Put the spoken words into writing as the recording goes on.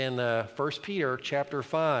in 1 Peter chapter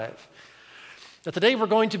 5. Now, today we're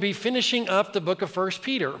going to be finishing up the book of 1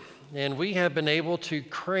 Peter, and we have been able to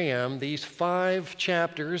cram these 5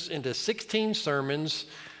 chapters into 16 sermons,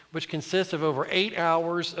 which consist of over 8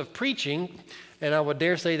 hours of preaching, and I would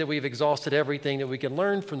dare say that we've exhausted everything that we can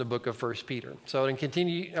learn from the book of 1 Peter. So I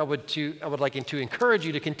would like to encourage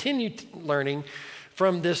you to continue learning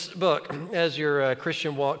from this book as your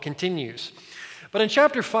Christian walk continues. But in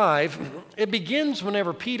chapter 5, it begins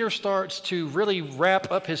whenever Peter starts to really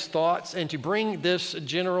wrap up his thoughts and to bring this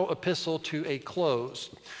general epistle to a close.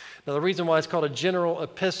 Now, the reason why it's called a general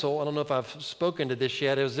epistle, I don't know if I've spoken to this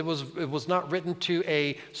yet, is it was not written to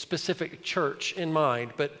a specific church in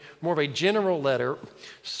mind, but more of a general letter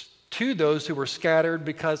to those who were scattered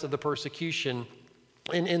because of the persecution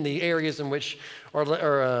in the areas in which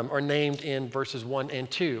are named in verses 1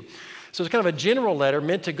 and 2. So it's kind of a general letter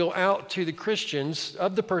meant to go out to the Christians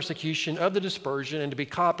of the persecution, of the dispersion, and to be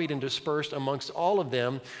copied and dispersed amongst all of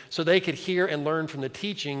them so they could hear and learn from the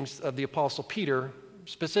teachings of the Apostle Peter,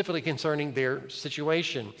 specifically concerning their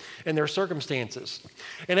situation and their circumstances.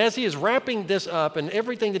 And as he is wrapping this up and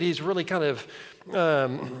everything that he's really kind of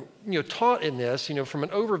taught in this, from an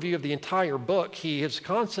overview of the entire book, he has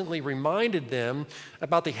constantly reminded them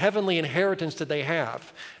about the heavenly inheritance that they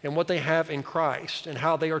have and what they have in Christ and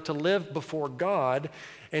how they are to live before God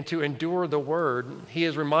and to endure the word. He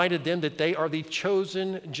has reminded them that they are the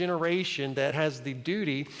chosen generation that has the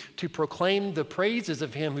duty to proclaim the praises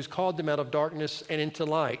of him who's called them out of darkness and into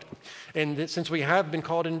light. And that since we have been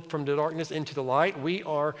called in from the darkness into the light, we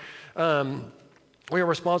are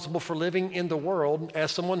responsible for living in the world as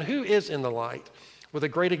someone who is in the light, with a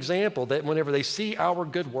great example that whenever they see our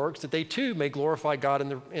good works, that they too may glorify God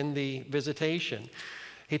in the visitation.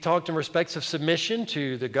 He talked in respects of submission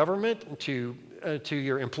to the government, to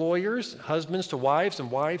your employers, husbands to wives and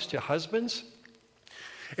wives to husbands.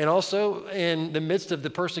 And also in the midst of the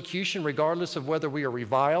persecution, regardless of whether we are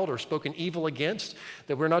reviled or spoken evil against,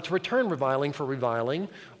 that we're not to return reviling for reviling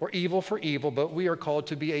or evil for evil, but we are called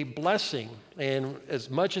to be a blessing. And as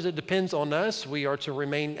much as it depends on us, we are to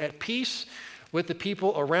remain at peace with the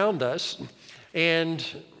people around us. And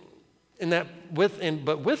with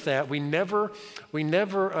that,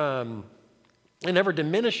 it never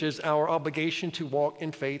diminishes our obligation to walk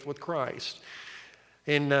in faith with Christ.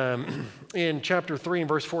 In chapter 3 and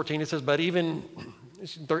verse 14, it says, but even,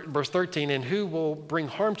 verse 13, and who will bring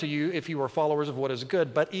harm to you if you are followers of what is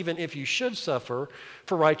good? But even if you should suffer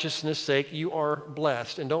for righteousness' sake, you are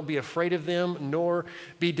blessed. And don't be afraid of them, nor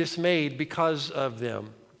be dismayed because of them.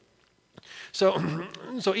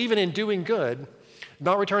 So even in doing good,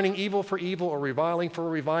 not returning evil for evil or reviling for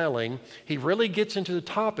reviling, he really gets into the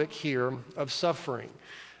topic here of suffering.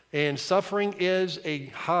 And suffering is a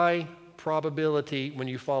high probability when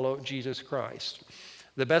you follow Jesus Christ.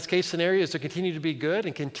 The best case scenario is to continue to be good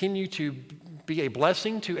and continue to be a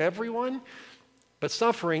blessing to everyone, but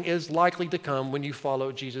suffering is likely to come when you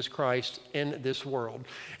follow Jesus Christ in this world.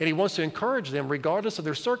 And he wants to encourage them, regardless of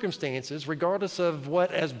their circumstances, regardless of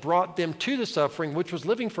what has brought them to the suffering, which was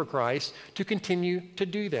living for Christ, to continue to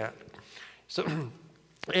do that. So,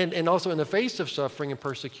 and also in the face of suffering and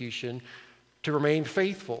persecution, to remain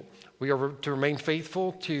faithful. We are to remain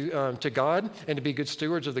faithful to God and to be good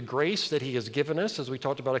stewards of the grace that he has given us, as we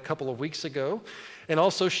talked about a couple of weeks ago, and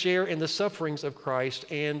also share in the sufferings of Christ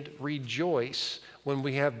and rejoice when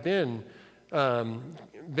we have when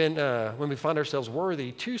we find ourselves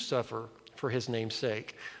worthy to suffer for his name's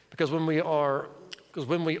sake. Because when we are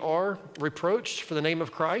reproached for the name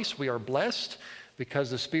of Christ, we are blessed because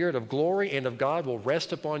the Spirit of glory and of God will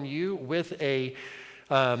rest upon you with a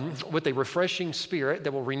refreshing spirit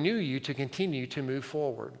that will renew you to continue to move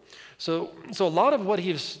forward. So a lot of what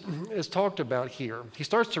he has talked about here, he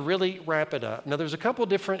starts to really wrap it up. Now, there's a couple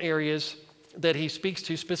different areas that he speaks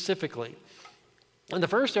to specifically. And the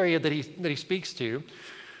first area that he speaks to,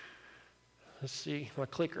 let's see, my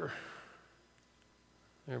clicker.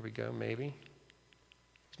 There we go, maybe.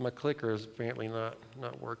 My clicker is apparently not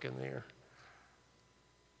working there.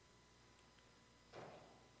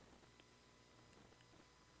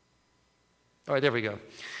 All right, there we go.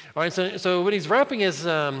 All right, so when he's wrapping his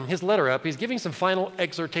letter up, he's giving some final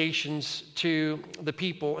exhortations to the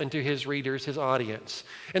people and to his readers, his audience.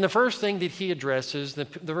 And the first thing that he addresses, the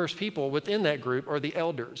first people within that group, are the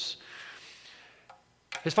elders.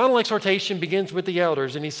 His final exhortation begins with the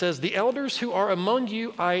elders, and he says, the elders who are among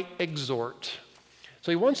you I exhort.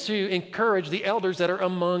 So he wants to encourage the elders that are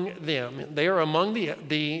among them. They are among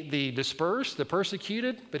the dispersed, the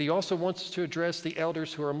persecuted, but he also wants to address the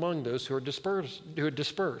elders who are among those who are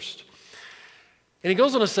dispersed. And he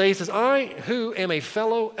goes on to say, he says, I who am a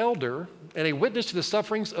fellow elder and a witness to the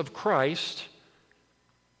sufferings of Christ,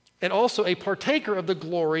 and also a partaker of the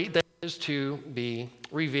glory that is to be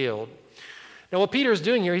revealed. Now, what Peter is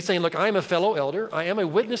doing here, he's saying, look, I am a fellow elder. I am a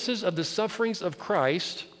witness of the sufferings of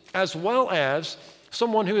Christ, as well as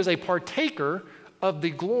someone who is a partaker of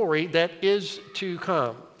the glory that is to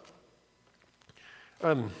come.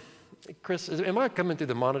 Chris, am I coming through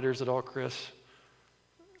the monitors at all, Chris?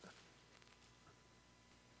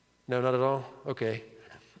 No, not at all? Okay.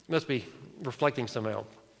 Must be reflecting somehow.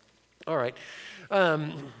 All right.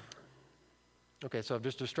 Okay, so I've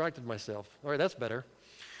just distracted myself. All right, that's better.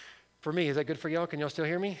 For me, is that good for y'all? Can y'all still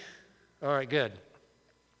hear me? All right, good.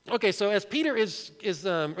 Okay, so as Peter is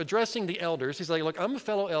addressing the elders, he's like, look, I'm a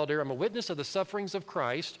fellow elder. I'm a witness of the sufferings of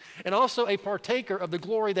Christ and also a partaker of the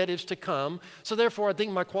glory that is to come. So therefore, I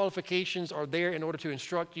think my qualifications are there in order to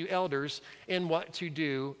instruct you elders in what to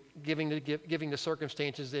do, giving the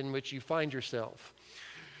circumstances in which you find yourself.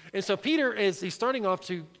 And so Peter he's starting off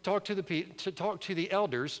to talk to the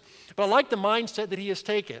elders, but I like the mindset that he has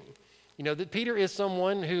taken. You know, that Peter is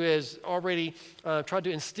someone who has already tried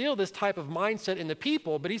to instill this type of mindset in the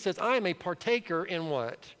people, but he says, I am a partaker in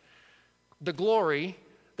what? The glory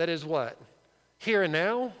that is what? Here and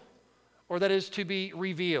now, or that is to be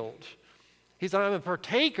revealed. I'm a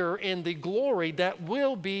partaker in the glory that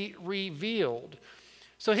will be revealed.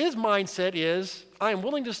 So his mindset is, I am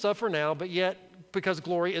willing to suffer now, but yet because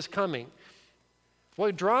glory is coming.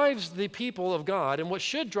 What drives the people of God, and what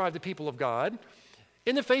should drive the people of God,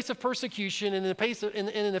 in the face of persecution and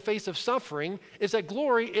in the face of suffering, is that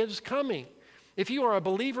glory is coming. If you are a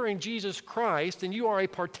believer in Jesus Christ, then you are a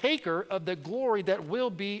partaker of the glory that will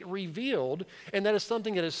be revealed, and that is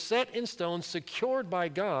something that is set in stone, secured by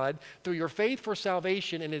God through your faith for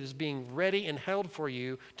salvation, and it is being ready and held for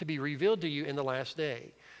you to be revealed to you in the last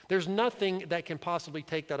day. There's nothing that can possibly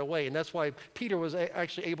take that away. And that's why Peter was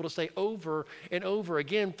actually able to say over and over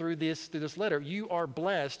again through this letter, you are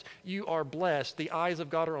blessed, you are blessed. The eyes of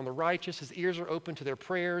God are on the righteous, his ears are open to their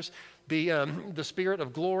prayers. The spirit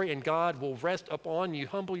of glory and God will rest upon you.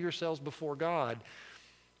 Humble yourselves before God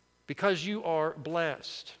because you are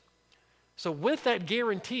blessed. So with that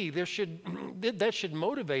guarantee, that should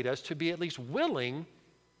motivate us to be at least willing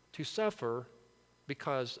to suffer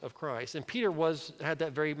because of Christ. And Peter had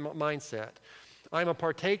that very mindset. I'm a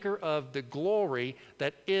partaker of the glory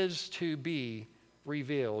that is to be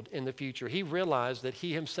revealed in the future. He realized that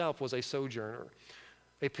he himself was a sojourner,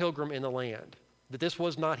 a pilgrim in the land, that this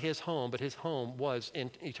was not his home, but his home was in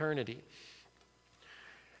eternity.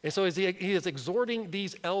 And so he is exhorting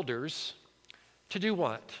these elders to do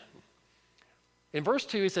what? In verse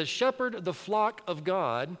 2, he says, shepherd the flock of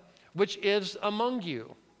God, which is among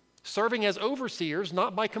you, serving as overseers,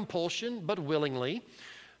 not by compulsion, but willingly,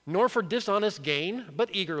 nor for dishonest gain, but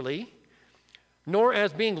eagerly, nor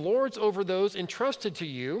as being lords over those entrusted to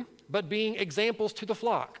you, but being examples to the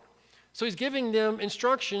flock. So he's giving them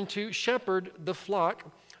instruction to shepherd the flock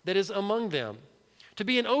that is among them. To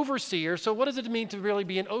be an overseer, so what does it mean to really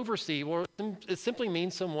be an overseer? Well, it simply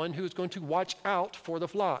means someone who is going to watch out for the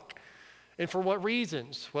flock. And for what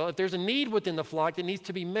reasons? Well, if there's a need within the flock that needs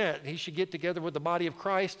to be met, he should get together with the body of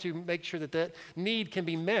Christ to make sure that need can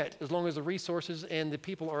be met, as long as the resources and the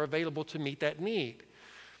people are available to meet that need,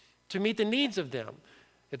 to meet the needs of them.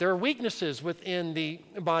 If there are weaknesses within the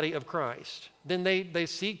body of Christ, then they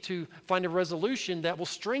seek to find a resolution that will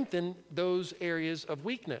strengthen those areas of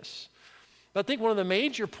weakness. But I think one of the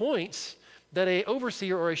major points that an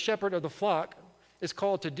overseer or a shepherd of the flock is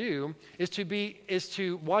called to do is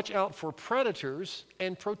to watch out for predators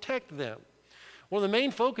and protect them. One of the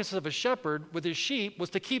main focuses of a shepherd with his sheep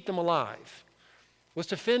was to keep them alive, was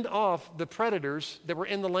to fend off the predators that were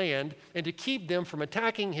in the land and to keep them from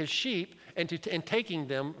attacking his sheep and taking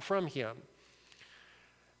them from him.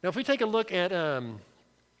 Now, if we take a look at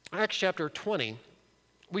Acts chapter 20,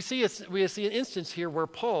 we see an instance here where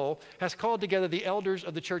Paul has called together the elders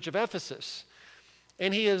of the church of Ephesus,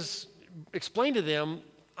 and he has explained to them,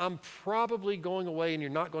 I'm probably going away and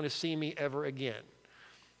you're not going to see me ever again.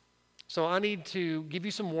 So I need to give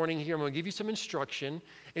you some warning here. I'm going to give you some instruction.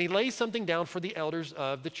 And he lays something down for the elders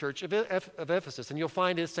of the church of Ephesus. And you'll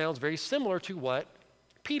find it sounds very similar to what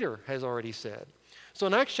Peter has already said. So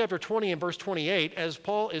in Acts chapter 20 and verse 28, as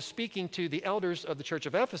Paul is speaking to the elders of the church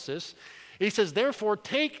of Ephesus, he says, therefore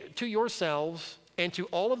take to yourselves and to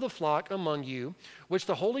all of the flock among you, which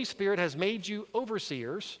the Holy Spirit has made you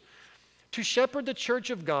overseers, to shepherd the church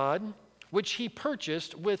of God, which he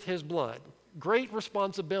purchased with his blood. Great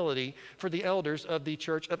responsibility for the elders of the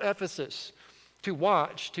church of Ephesus. to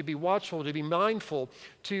watch, to be watchful, to be mindful,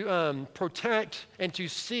 to protect and to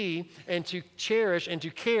see and to cherish and to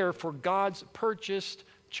care for God's purchased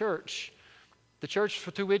church, the church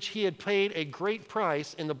to which he had paid a great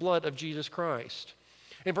price in the blood of Jesus Christ.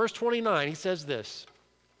 In verse 29, he says this,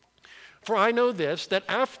 "For I know this, that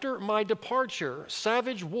after my departure,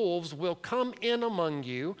 savage wolves will come in among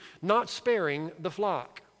you, not sparing the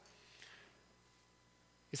flock."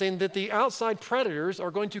 He's saying that the outside predators are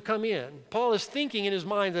going to come in. Paul is thinking in his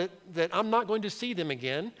mind that I'm not going to see them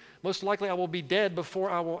again. Most likely I will be dead before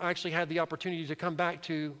I will actually have the opportunity to come back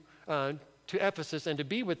to Ephesus and to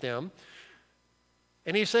be with them.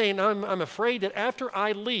 And he's saying, I'm afraid that after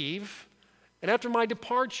I leave and after my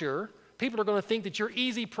departure, people are going to think that you're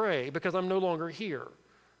easy prey because I'm no longer here.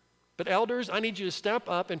 But elders, I need you to step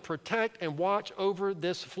up and protect and watch over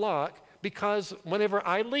this flock, because whenever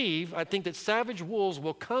I leave, I think that savage wolves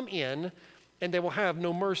will come in and they will have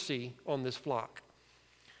no mercy on this flock.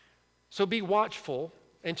 So be watchful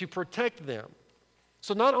and to protect them.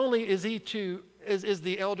 So not only is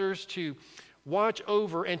the elders to watch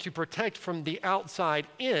over and to protect from the outside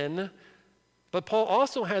in, but Paul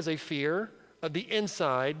also has a fear of the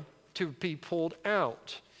inside to be pulled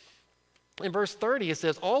out. In verse 30, it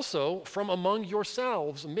says, "Also from among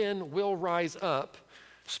yourselves men will rise up,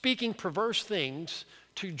 speaking perverse things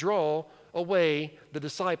to draw away the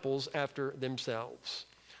disciples after themselves."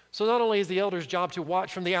 So not only is the elder's job to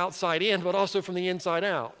watch from the outside in, but also from the inside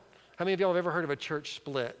out. How many of y'all have ever heard of a church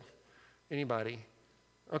split? Anybody?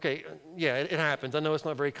 Okay, yeah, it happens. I know it's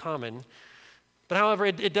not very common. But however,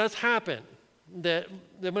 it does happen that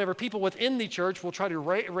whenever people within the church will try to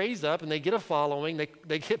raise up and they get a following,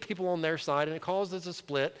 they get people on their side, and it causes a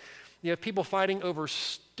split. You have people fighting over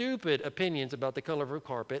stupid opinions about the color of a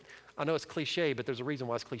carpet. I know it's cliche, but there's a reason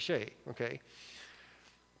why it's cliche, okay?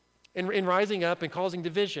 And rising up and causing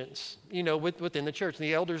divisions, within the church. And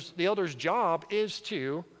the elder's job is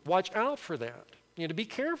to watch out for that, to be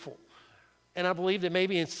careful. And I believe that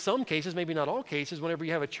maybe in some cases, maybe not all cases, whenever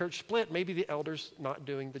you have a church split, maybe the elder's not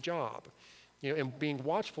doing the job, and being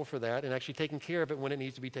watchful for that and actually taking care of it when it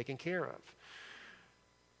needs to be taken care of.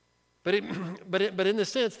 But in the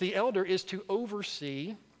sense, the elder is to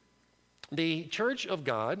oversee the church of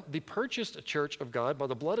God, the purchased church of God by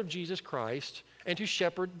the blood of Jesus Christ, and to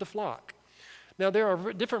shepherd the flock. Now, there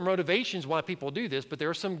are different motivations why people do this, but there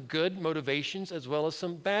are some good motivations as well as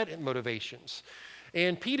some bad motivations.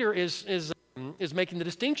 And Peter is making the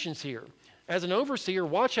distinctions here. As an overseer,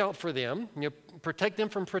 watch out for them, protect them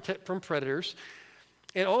from predators.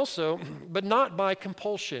 And also, but not by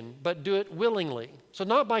compulsion, but do it willingly. So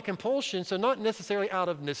not by compulsion, so not necessarily out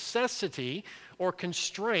of necessity or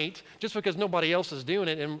constraint, just because nobody else is doing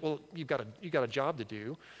it and, well, you've got a job to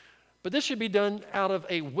do. But this should be done out of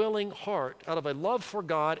a willing heart, out of a love for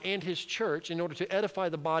God and his church in order to edify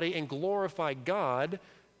the body and glorify God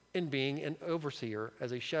in being an overseer,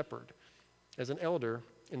 as a shepherd, as an elder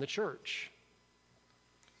in the church.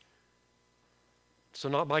 So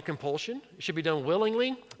not by compulsion. It should be done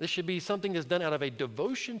willingly. This should be something that's done out of a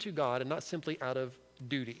devotion to God and not simply out of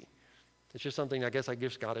duty. It's just something I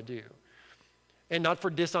just got to do. And not for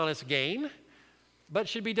dishonest gain, but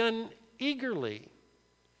should be done eagerly.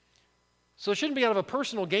 So it shouldn't be out of a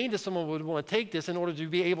personal gain that someone would want to take this in order to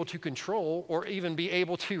be able to control or even be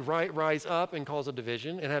able to rise up and cause a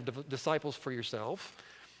division and have disciples for yourself.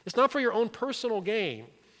 It's not for your own personal gain.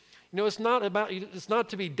 It's not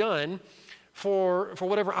to be done for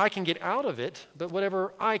whatever I can get out of it, but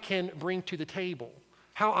whatever I can bring to the table.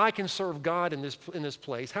 How I can serve God in this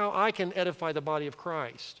place. How I can edify the body of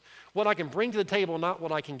Christ. What I can bring to the table, not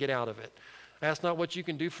what I can get out of it. That's not what you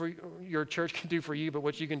can do for your church can do for you, but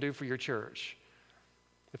what you can do for your church,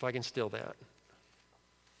 if I can steal that.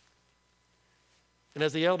 And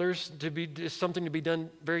as the elders, it's something to be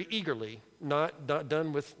done very eagerly, not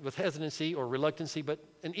done with hesitancy or reluctancy, but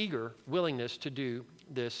an eager willingness to do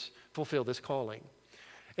this, fulfill this calling.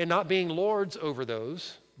 And not being lords over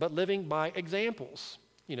those, but living by examples.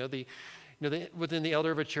 Within the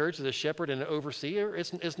elder of a church, as a shepherd and an overseer,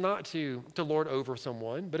 it's not to lord over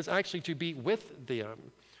someone, but it's actually to be with them,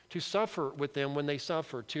 to suffer with them when they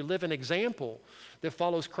suffer, to live an example that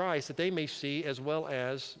follows Christ, that they may see as well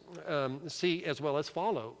as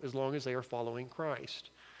follow, as long as they are following Christ.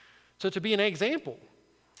 So to be an example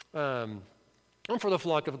for the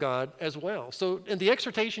flock of God as well. So, and the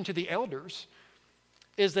exhortation to the elders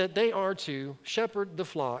is that they are to shepherd the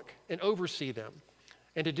flock and oversee them,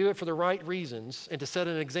 and to do it for the right reasons, and to set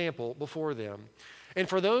an example before them. And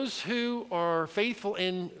for those who are faithful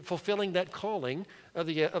in fulfilling that calling of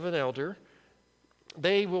an elder,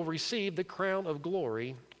 they will receive the crown of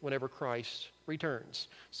glory whenever Christ returns.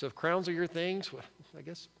 So if crowns are your things, well, I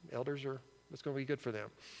guess elders are, it's going to be good for them.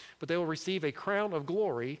 But they will receive a crown of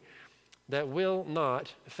glory that will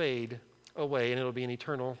not fade away, and it'll be an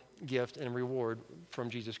eternal gift and reward from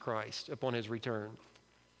Jesus Christ upon his return.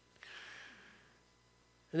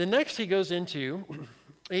 And then next he goes into,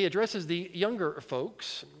 he addresses the younger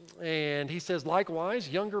folks, and he says, likewise,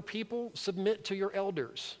 younger people, submit to your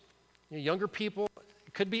elders. Younger people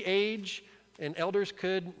could be age, and elders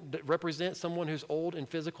could represent someone who's old in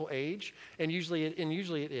physical age, and usually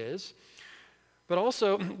it is. But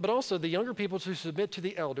also the younger people to submit to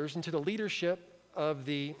the elders and to the leadership of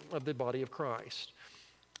the body of Christ.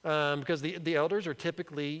 Because the elders are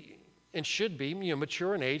typically and should be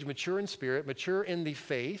mature in age, mature in spirit, mature in the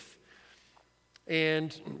faith,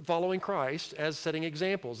 and following Christ as setting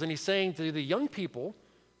examples. And he's saying to the young people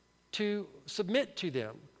to submit to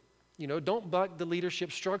them. Don't buck the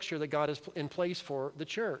leadership structure that God has in place for the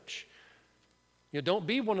church. Don't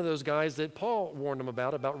be one of those guys that Paul warned them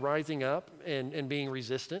about rising up and being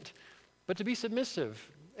resistant, but to be submissive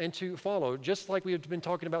and to follow, just like we have been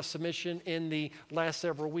talking about submission in the last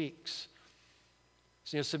several weeks.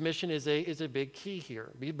 So, submission is a big key here.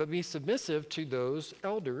 But be submissive to those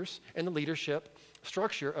elders and the leadership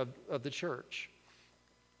structure of the church.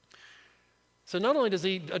 So not only does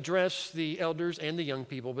he address the elders and the young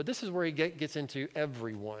people, but this is where he gets into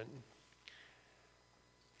everyone.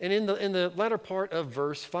 And in the latter part of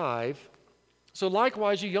verse 5, so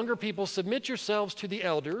likewise, you younger people, submit yourselves to the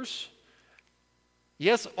elders.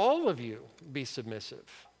 Yes, all of you be submissive.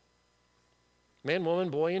 Man, woman,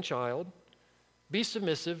 boy, and child, be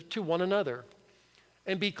submissive to one another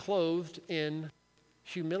and be clothed in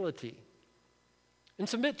humility. And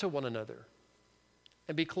submit to one another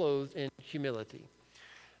and be clothed in humility.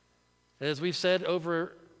 And as we've said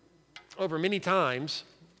over many times,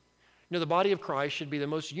 the body of Christ should be the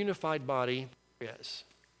most unified body there is.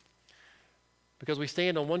 Because we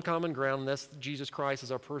stand on one common ground, and that's Jesus Christ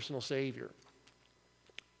as our personal Savior.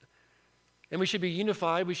 And we should be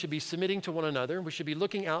unified. We should be submitting to one another. We should be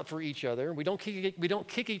looking out for each other. We don't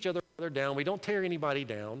kick each other down. We don't tear anybody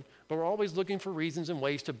down. But we're always looking for reasons and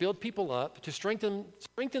ways to build people up, to strengthen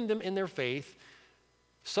them in their faith,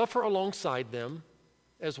 suffer alongside them,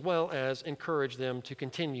 as well as encourage them to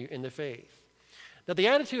continue in the faith. Now, the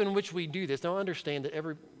attitude in which we do this, now understand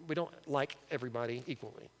that we don't like everybody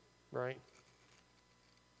equally, right?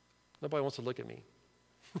 Nobody wants to look at me.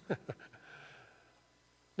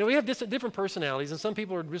 Now, we have different personalities, and some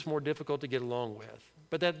people are just more difficult to get along with.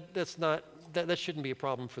 But that shouldn't be a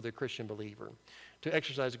problem for the Christian believer, to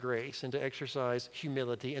exercise grace and to exercise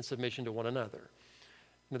humility and submission to one another.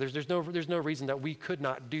 There's no reason that we could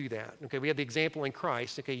not do that. Okay, we have the example in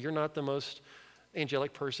Christ. Okay, you're not the most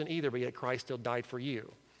angelic person either, but yet Christ still died for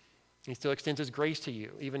you. He still extends his grace to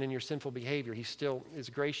you, even in your sinful behavior. He still is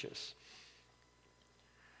gracious.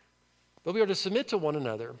 But we are to submit to one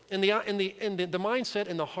another. And the mindset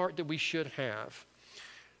and the heart that we should have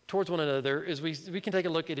towards one another is we can take a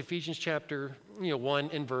look at Ephesians chapter 1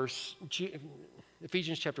 and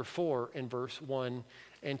Ephesians chapter 4 and verse 1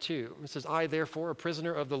 and 2. It says, I, therefore, a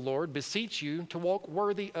prisoner of the Lord, beseech you to walk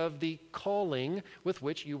worthy of the calling with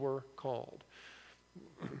which you were called.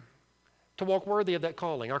 To walk worthy of that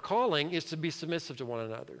calling. Our calling is to be submissive to one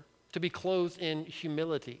another, to be clothed in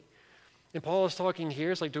humility. And Paul is talking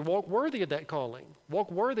here, it's like to walk worthy of that calling, walk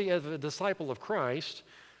worthy as a disciple of Christ,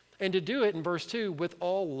 and to do it in verse 2 with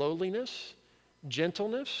all lowliness,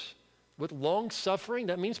 gentleness, with long suffering,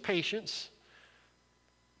 that means patience,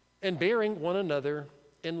 and bearing one another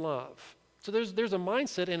in love. So there's a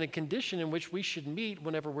mindset and a condition in which we should meet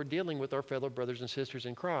whenever we're dealing with our fellow brothers and sisters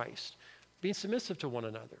in Christ, being submissive to one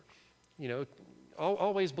another.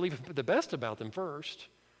 Always believe the best about them first.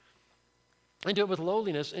 And do it with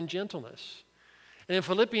lowliness and gentleness. And in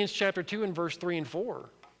Philippians chapter 2 and verse 3 and 4,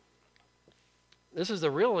 this is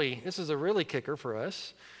a really kicker for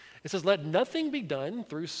us. It says, let nothing be done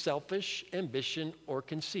through selfish ambition or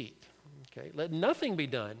conceit. Okay? Let nothing be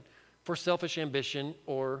done for selfish ambition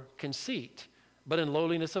or conceit, but in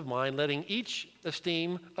lowliness of mind, letting each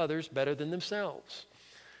esteem others better than themselves.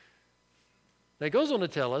 Now, it goes on to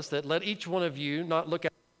tell us that let each one of you not look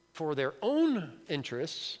out for their own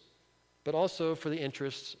interests, but also for the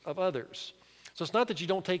interests of others. So it's not that you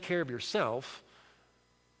don't take care of yourself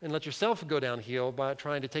and let yourself go downhill by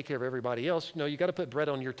trying to take care of everybody else. No, you got to put bread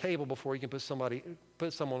on your table before you can put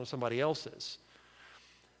someone on somebody else's.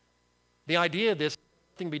 The idea of this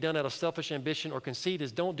thing be done out of selfish ambition or conceit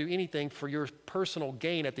is don't do anything for your personal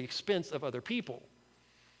gain at the expense of other people.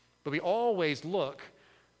 But we always look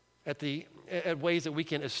at the at ways that we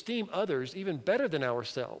can esteem others even better than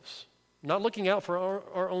ourselves, not looking out for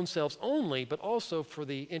our own selves only, but also for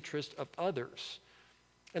the interest of others.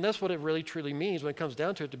 And that's what it really truly means when it comes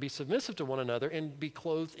down to it, to be submissive to one another and be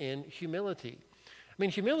clothed in humility. I mean,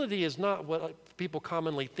 humility is not what people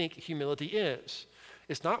commonly think humility is.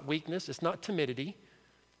 It's not weakness. It's not timidity.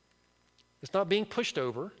 It's not being pushed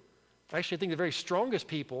over. Actually, I think the very strongest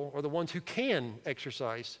people are the ones who can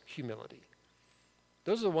exercise humility.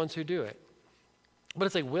 Those are the ones who do it. But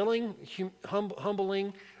it's a willing,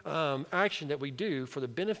 humbling action that we do for the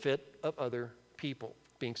benefit of other people.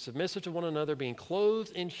 Being submissive to one another, being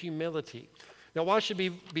clothed in humility. Now, why should we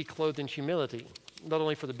be clothed in humility? Not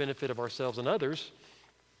only for the benefit of ourselves and others,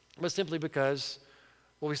 but simply because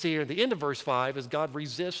what we see here at the end of verse 5 is God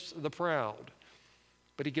resists the proud,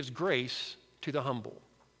 but he gives grace to the humble.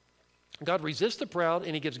 God resists the proud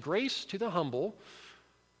and he gives grace to the humble.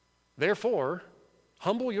 Therefore,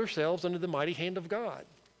 humble yourselves under the mighty hand of God.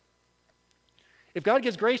 If God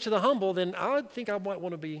gives grace to the humble, then I think I might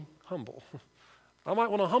want to be humble. I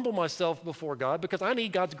might want to humble myself before God because I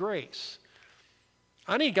need God's grace.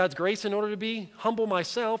 I need God's grace in order to be humble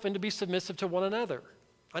myself and to be submissive to one another.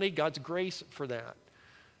 I need God's grace for that.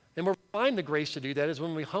 And where we find the grace to do that is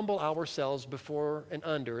when we humble ourselves before and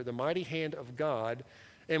under the mighty hand of God.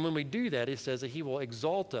 And when we do that, it says that he will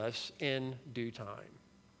exalt us in due time.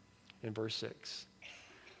 In verse 6.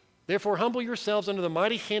 Therefore, humble yourselves under the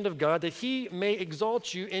mighty hand of God that he may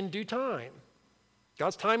exalt you in due time.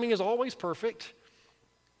 God's timing is always perfect.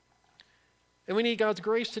 And we need God's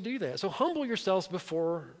grace to do that. So humble yourselves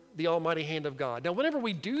before the almighty hand of God. Now, whenever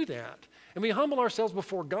we do that, and we humble ourselves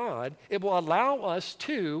before God, it will allow us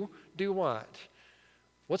to do what?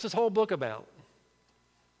 What's this whole book about?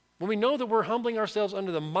 When we know that we're humbling ourselves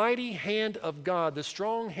under the mighty hand of God, the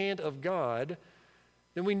strong hand of God,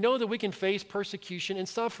 then we know that we can face persecution and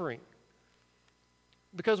suffering.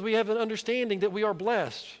 Because we have an understanding that we are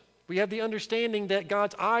blessed. We have the understanding that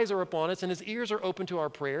God's eyes are upon us and his ears are open to our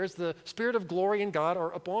prayers. The Spirit of glory and God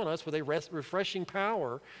are upon us with a refreshing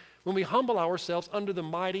power. When we humble ourselves under the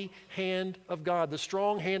mighty hand of God, the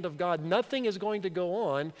strong hand of God, nothing is going to go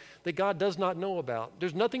on that God does not know about.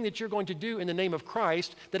 There's nothing that you're going to do in the name of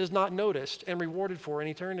Christ that is not noticed and rewarded for in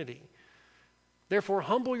eternity. Therefore,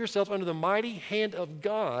 humble yourself under the mighty hand of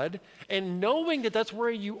God, and knowing that that's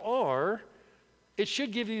where you are, it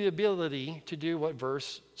should give you the ability to do what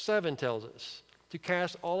verse 7 tells us, to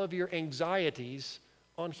cast all of your anxieties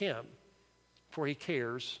on him, for he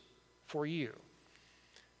cares for you.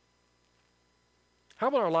 How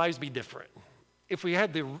would our lives be different if we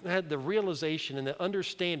had the realization and the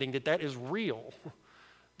understanding that that is real,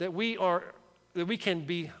 that we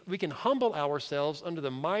can humble ourselves under the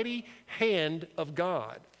mighty hand of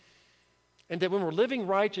God, and that when we're living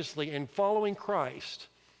righteously and following Christ,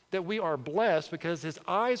 that we are blessed because his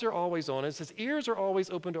eyes are always on us, his ears are always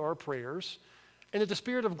open to our prayers, and that the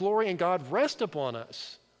Spirit of glory and God rest upon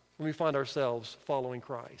us when we find ourselves following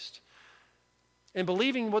Christ. And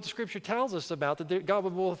believing what the Scripture tells us about, that God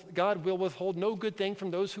will withhold no good thing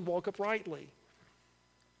from those who walk uprightly.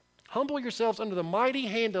 Humble yourselves under the mighty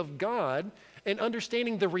hand of God, and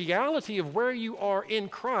understanding the reality of where you are in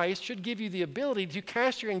Christ should give you the ability to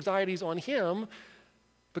cast your anxieties on him,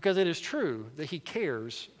 because it is true that he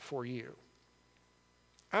cares for you.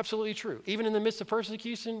 Absolutely true. Even in the midst of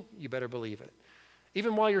persecution, you better believe it.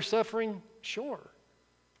 Even while you're suffering, sure.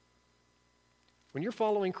 When you're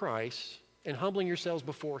following Christ and humbling yourselves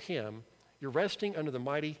before him, you're resting under the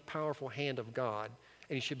mighty, powerful hand of God,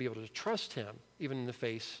 and you should be able to trust him even in the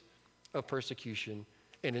face of persecution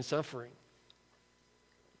and in suffering.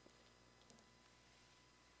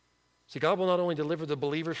 See, God will not only deliver the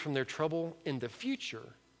believers from their trouble in the future,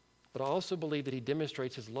 but I also believe that he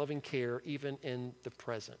demonstrates his loving care even in the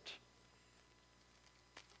present,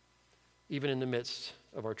 even in the midst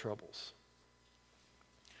of our troubles.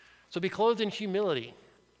 So be clothed in humility.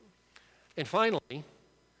 And finally,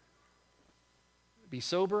 be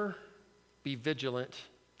sober, be vigilant,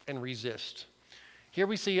 and resist. Here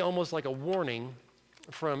we see almost like a warning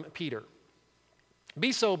from Peter.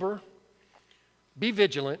 Be sober, be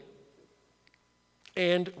vigilant,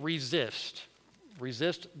 and resist.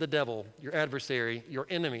 Resist the devil, your adversary, your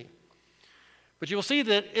enemy. But you will see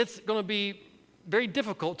that it's going to be very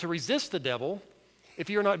difficult to resist the devil if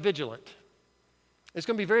you're not vigilant. It's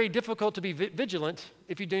going to be very difficult to be vigilant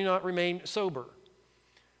if you do not remain sober.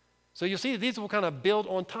 So you'll see that these will kind of build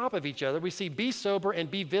on top of each other. We see be sober and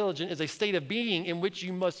be vigilant as a state of being in which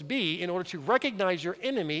you must be in order to recognize your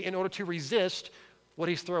enemy, in order to resist what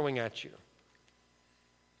he's throwing at you.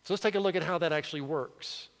 So let's take a look at how that actually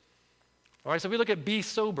works. All right, so we look at be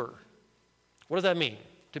sober. What does that mean,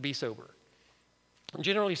 to be sober?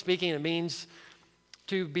 Generally speaking, it means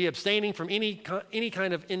to be abstaining from any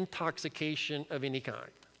kind of intoxication of any kind.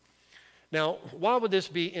 Now, why would this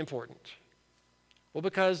be important? Well,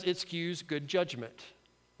 because it skews good judgment.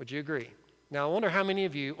 Would you agree? Now, I wonder how many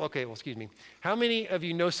of you, how many of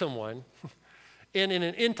you know someone in an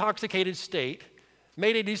intoxicated state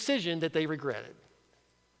made a decision that they regretted?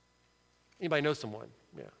 Anybody know someone?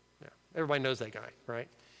 Yeah. Everybody knows that guy, right?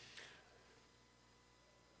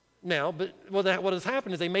 Now, but what has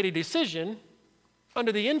happened is they made a decision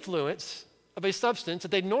under the influence of a substance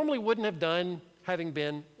that they normally wouldn't have done having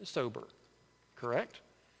been sober, correct?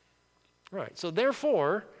 Right. So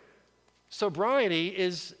therefore, sobriety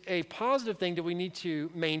is a positive thing that we need to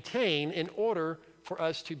maintain in order for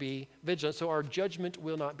us to be vigilant so our judgment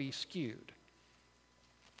will not be skewed.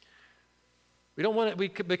 We don't want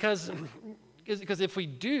it because if we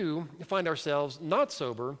do find ourselves not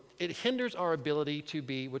sober, it hinders our ability to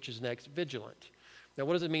be, which is next, vigilant. Now,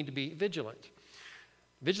 what does it mean to be vigilant?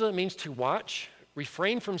 Vigilant means to watch,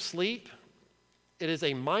 refrain from sleep. It is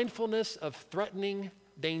a mindfulness of threatening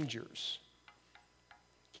dangers.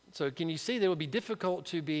 So can you see that it would be difficult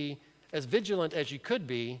to be as vigilant as you could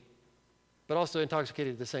be, but also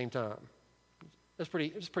intoxicated at the same time? It's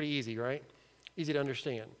pretty easy, right? Easy to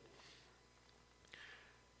understand.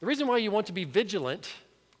 The reason why you want to be vigilant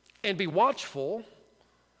and be watchful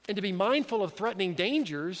and to be mindful of threatening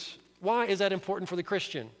dangers, why is that important for the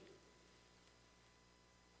Christian?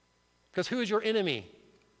 Because who is your enemy?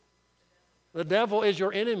 The devil is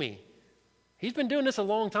your enemy. He's been doing this a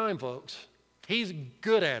long time, folks. He's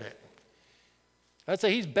good at it. I'd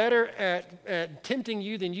say he's better at tempting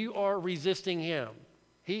you than you are resisting him.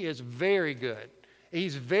 He is very good.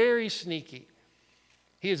 He's very sneaky.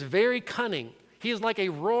 He is very cunning. He is like a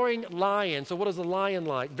roaring lion. So what is a lion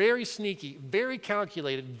like? Very sneaky, very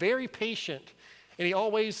calculated, very patient, and he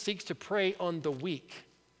always seeks to prey on the weak.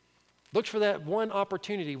 Looks for that one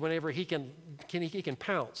opportunity whenever he can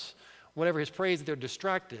pounce, whenever his prey is they're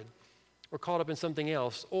distracted or caught up in something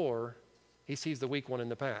else, or he sees the weak one in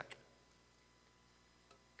the pack.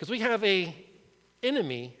 Because we have an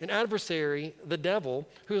enemy, an adversary, the devil,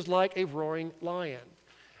 who is like a roaring lion.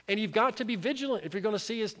 And you've got to be vigilant if you're going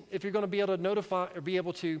to be able to notify or be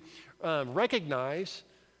able to recognize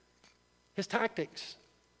his tactics.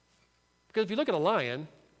 Because if you look at a lion,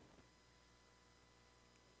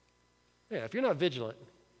 if you're not vigilant,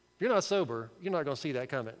 if you're not sober, you're not going to see that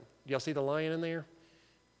coming. Y'all see the lion in there?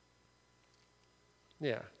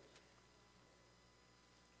 Yeah.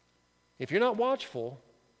 If you're not watchful,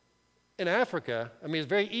 in Africa, it's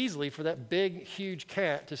very easily for that big, huge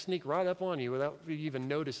cat to sneak right up on you without you even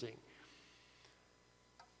noticing.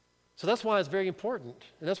 So that's why it's very important.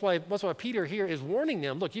 And that's why Peter here is warning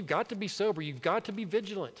them, look, you've got to be sober, you've got to be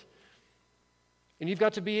vigilant. And you've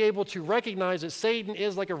got to be able to recognize that Satan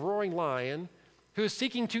is like a roaring lion who is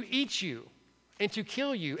seeking to eat you and to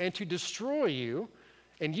kill you and to destroy you.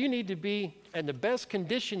 And you need to be in the best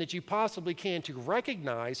condition that you possibly can to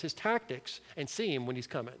recognize his tactics and see him when he's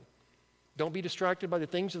coming. Don't be distracted by the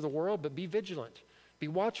things of the world, but be vigilant. Be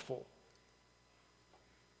watchful.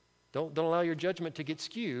 Don't allow your judgment to get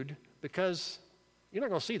skewed, because you're not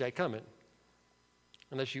going to see that coming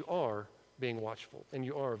unless you are being watchful and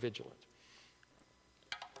you are vigilant.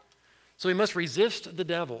 So we must resist the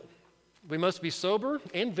devil. We must be sober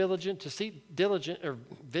and vigilant to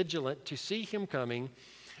see him coming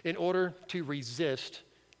in order to resist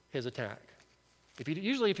his attack. If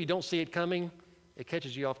you don't see it coming, it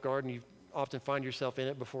catches you off guard and you often find yourself in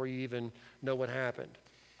it before you even know what happened.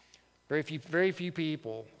 Very few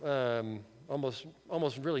people,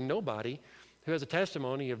 almost really nobody, who has a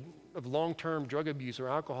testimony of long-term drug abuse or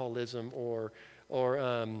alcoholism or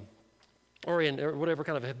whatever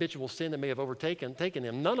kind of habitual sin that may have taken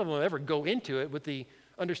them. None of them ever go into it with the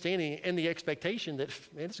understanding and the expectation that,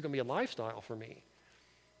 man, this is going to be a lifestyle for me.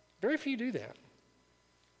 Very few do that.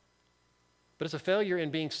 But it's a failure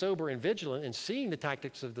in being sober and vigilant and seeing the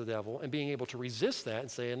tactics of the devil and being able to resist that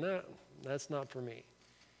and saying, no, that's not for me.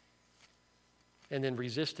 And then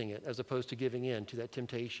resisting it as opposed to giving in to that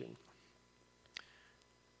temptation.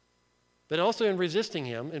 But also in resisting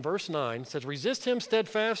him, in verse 9, it says, resist him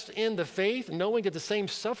steadfast in the faith, knowing that the same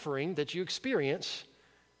suffering that you experience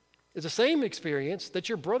is the same experience that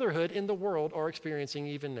your brotherhood in the world are experiencing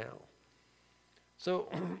even now. So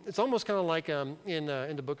it's almost kind of like in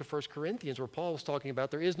the book of 1 Corinthians, where Paul was talking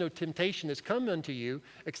about there is no temptation that's come unto you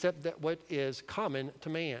except that what is common to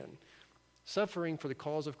man. Suffering for the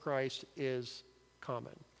cause of Christ is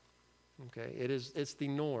common. Okay, it's the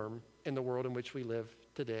norm in the world in which we live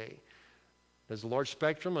today. There's a large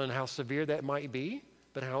spectrum on how severe that might be,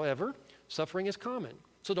 but however, suffering is common.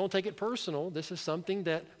 So don't take it personal. This is something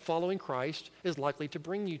that following Christ is likely to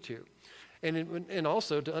bring you to. And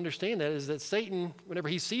also to understand that is that Satan, whenever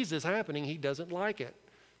he sees this happening, he doesn't like it.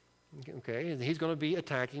 Okay, and he's going to be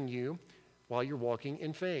attacking you while you're walking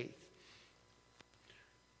in faith.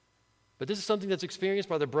 But this is something that's experienced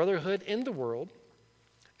by the brotherhood in the world.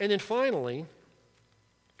 And then finally,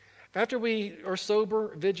 after we are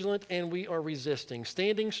sober, vigilant, and we are resisting,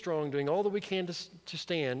 standing strong, doing all that we can to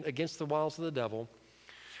stand against the wiles of the devil,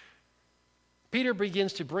 Peter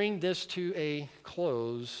begins to bring this to a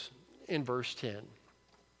close in verse 10.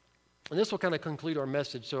 And this will kind of conclude our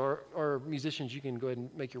message. So our musicians, you can go ahead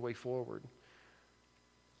and make your way forward.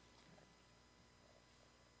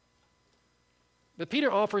 But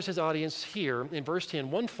Peter offers his audience here in verse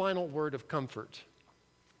 10 one final word of comfort.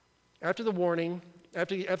 After the warning,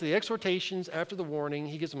 after the exhortations, after the warning,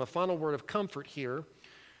 he gives them a final word of comfort here. And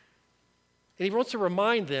he wants to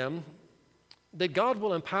remind them that God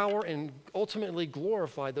will empower and ultimately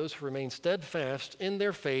glorify those who remain steadfast in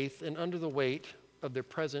their faith and under the weight of their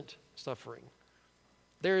present suffering.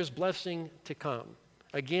 There is blessing to come.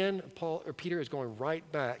 Again, Peter is going right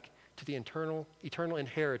back to the eternal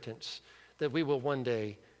inheritance that we will one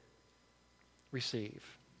day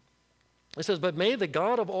receive. It says, "But may the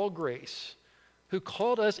God of all grace, who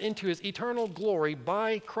called us into his eternal glory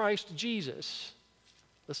by Christ Jesus,"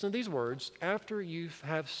 listen to these words, "after you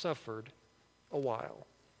have suffered a while,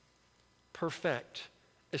 perfect,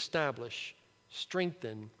 establish,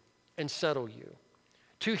 strengthen, and settle you.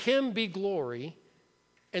 To him be glory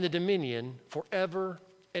and the dominion forever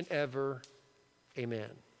and ever.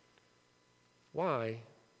 Amen." Why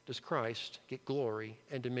does Christ get glory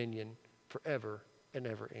and dominion forever and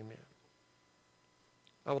ever? Amen.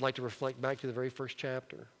 I would like to reflect back to the very first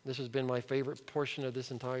chapter. This has been my favorite portion of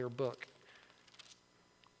this entire book.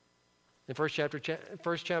 In first chapter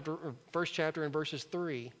in verses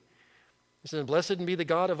 3, it says, "Blessed be the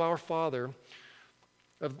God of our Father,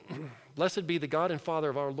 blessed be the God and Father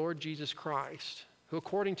of our Lord Jesus Christ, who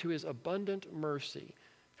according to his abundant mercy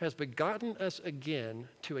has begotten us again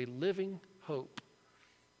to a living hope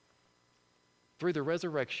through the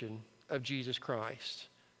resurrection of Jesus Christ,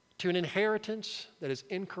 to an inheritance that is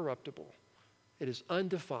incorruptible, it is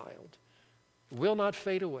undefiled, will not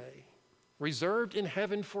fade away, reserved in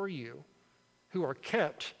heaven for you, who are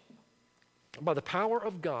kept by the power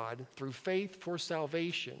of God through faith for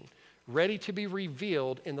salvation, ready to be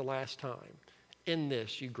revealed in the last time. In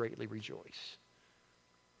this you greatly rejoice."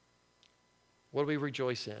 What do we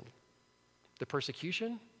rejoice in? The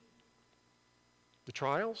persecution? The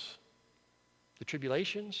trials? The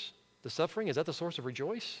tribulations? The suffering? Is that the source of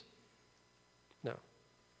rejoice? No.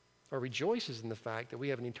 Our rejoice is in the fact that we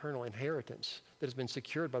have an eternal inheritance that has been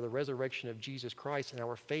secured by the resurrection of Jesus Christ and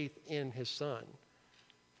our faith in his Son,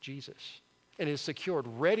 Jesus. And is secured,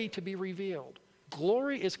 ready to be revealed.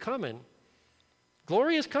 Glory is coming.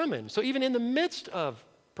 Glory is coming. So even in the midst of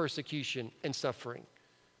persecution and suffering,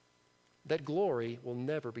 that glory will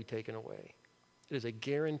never be taken away. It is a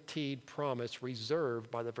guaranteed promise reserved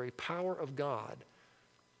by the very power of God.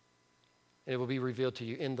 And it will be revealed to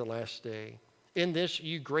you in the last day. "In this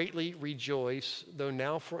you greatly rejoice, though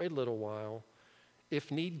now for a little while,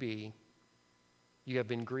 if need be, you have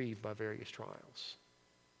been grieved by various trials."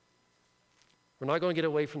 We're not going to get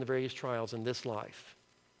away from the various trials in this life,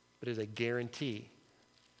 but it is a guarantee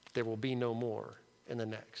there will be no more in the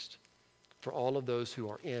next for all of those who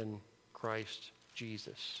are in Christ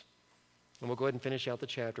Jesus. And we'll go ahead and finish out the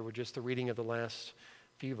chapter with just the reading of the last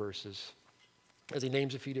few verses as he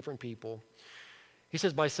names a few different people. He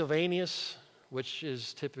says, "By Silvanus," which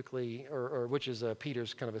is typically, which is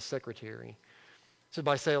Peter's kind of a secretary. So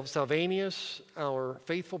 "By Silvanus, our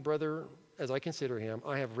faithful brother, as I consider him,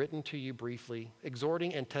 I have written to you briefly,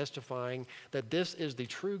 exhorting and testifying that this is the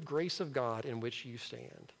true grace of God in which you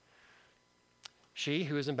stand. She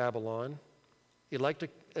who is in Babylon,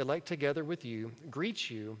 elect together with you, greets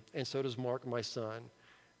you, and so does Mark, my son.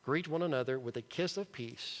 Greet one another with a kiss of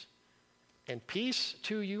peace. And peace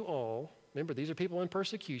to you all." Remember, these are people in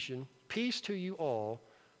persecution. "Peace to you all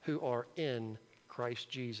who are in Christ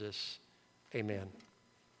Jesus. Amen."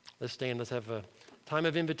 Let's stand. Let's have a time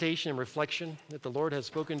of invitation and reflection that the Lord has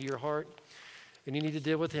spoken to your heart and you need to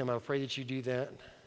deal with him. I pray that you do that